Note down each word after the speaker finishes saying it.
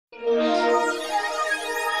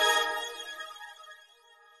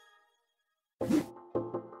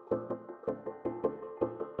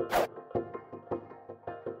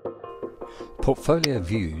Portfolio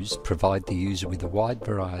views provide the user with a wide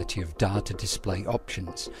variety of data display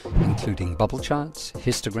options, including bubble charts,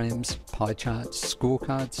 histograms, pie charts,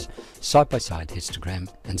 scorecards, side-by-side histogram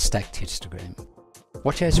and stacked histogram.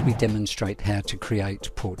 Watch as we demonstrate how to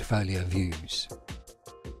create portfolio views.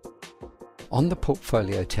 On the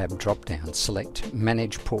Portfolio tab drop-down, select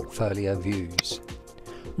Manage Portfolio Views.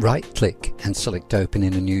 Right-click and select Open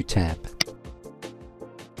in a new tab.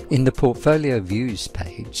 In the Portfolio Views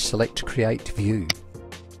page, select Create View.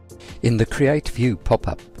 In the Create View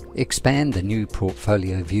pop-up, expand the new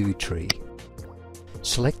Portfolio View tree.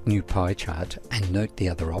 Select New Pie Chart and note the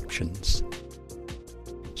other options.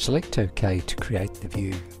 Select OK to create the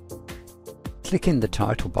view. Click in the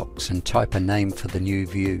title box and type a name for the new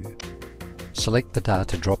view. Select the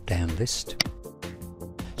data drop-down list.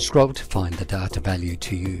 Scroll to find the data value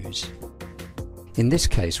to use. In this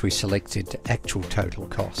case, we selected Actual Total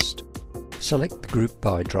Cost. Select the Group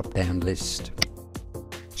By drop-down list.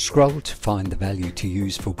 Scroll to find the value to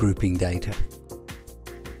use for grouping data.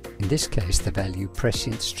 In this case, the value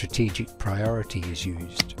Prescience Strategic Priority is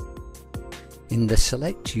used. In the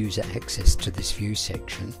Select User Access to this view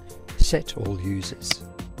section, set all users.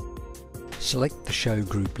 Select the Show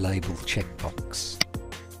Group Label checkbox.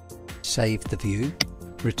 Save the view.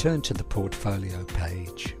 Return to the Portfolio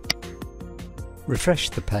page. Refresh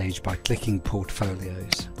the page by clicking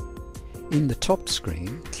Portfolios. In the top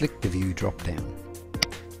screen, click the View drop-down.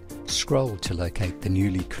 Scroll to locate the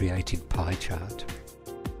newly created pie chart.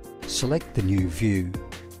 Select the new view.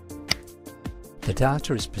 The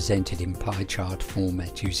data is presented in pie chart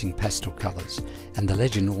format using pastel colours, and the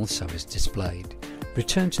legend also is displayed.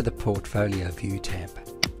 Return to the Portfolio View tab.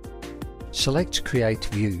 Select Create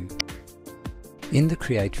View. In the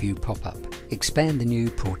Create View pop-up, expand the new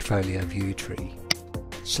Portfolio View tree.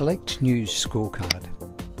 Select New Scorecard.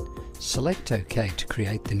 Select OK to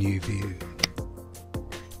create the new view.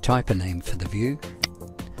 Type a name for the view.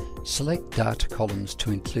 Select data columns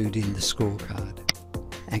to include in the scorecard.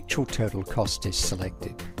 Actual Total Cost is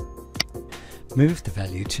selected. Move the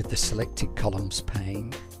value to the Selected Columns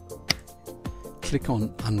pane. Click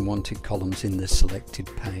on Unwanted Columns in the selected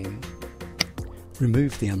pane.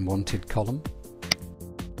 Remove the unwanted column.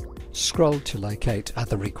 Scroll to locate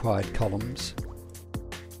other required columns.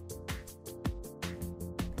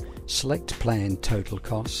 Select Planned Total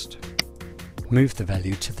Cost. Move the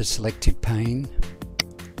value to the selected pane.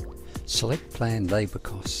 Select Planned Labour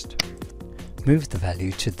Cost. Move the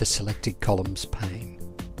value to the selected columns pane.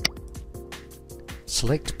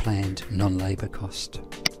 Select Planned Non-Labour Cost.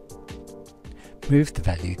 Move the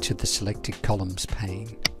value to the selected columns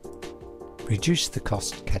pane. Reduce the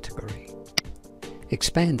cost category.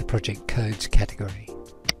 Expand the project codes category.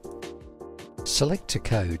 Select a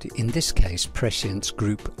code, in this case Prescience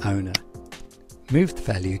Group Owner. Move the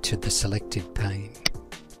value to the selected pane.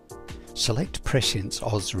 Select Prescience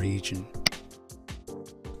Oz region.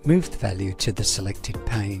 Move the value to the selected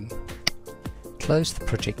pane. Close the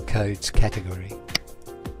project codes category.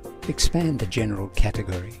 Expand the general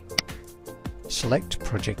category. Select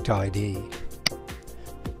Project ID.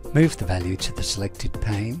 Move the value to the selected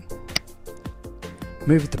pane.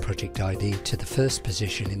 Move the project ID to the first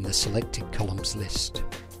position in the selected columns list.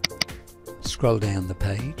 Scroll down the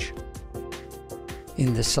page.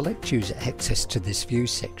 In the Select User Access to this view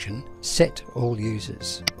section, set all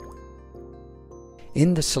users.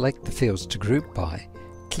 In the Select the Fields to Group By,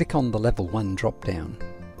 click on the Level 1 drop-down.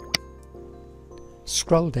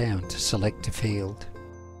 Scroll down to select a field.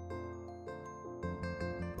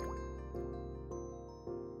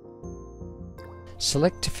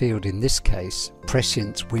 Select a field, in this case,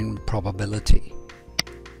 Prescience Win Probability.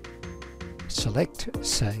 Select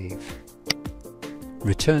Save.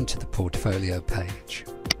 Return to the Portfolio page.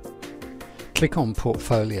 Click on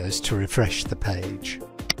Portfolios to refresh the page.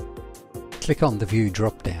 Click on the View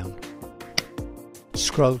drop-down.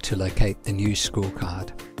 Scroll to locate the new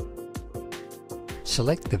scorecard.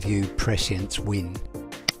 Select the view Prescience Win.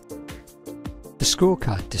 The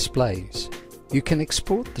scorecard displays. You can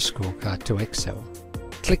export the scorecard to Excel.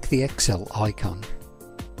 Click the Excel icon.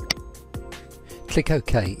 Click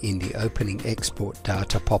OK in the Opening Export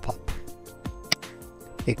Data pop-up.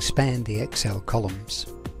 Expand the Excel columns.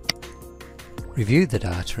 Review the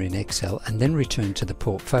data in Excel and then return to the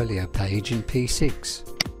Portfolio page in P6.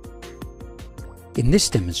 In this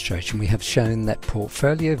demonstration, we have shown that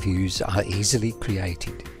portfolio views are easily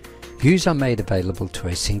created. Views are made available to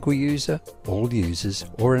a single user, all users,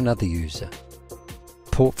 or another user.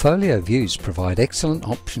 Portfolio views provide excellent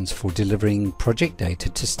options for delivering project data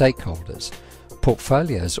to stakeholders.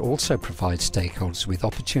 Portfolios also provide stakeholders with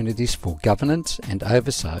opportunities for governance and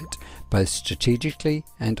oversight, both strategically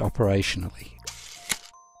and operationally.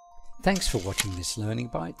 Thanks for watching this Learning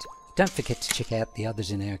Bite. Don't forget to check out the others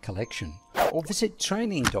in our collection, or visit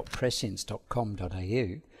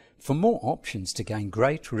training.prescience.com.au for more options to gain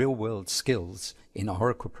great real-world skills in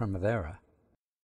Oracle Primavera.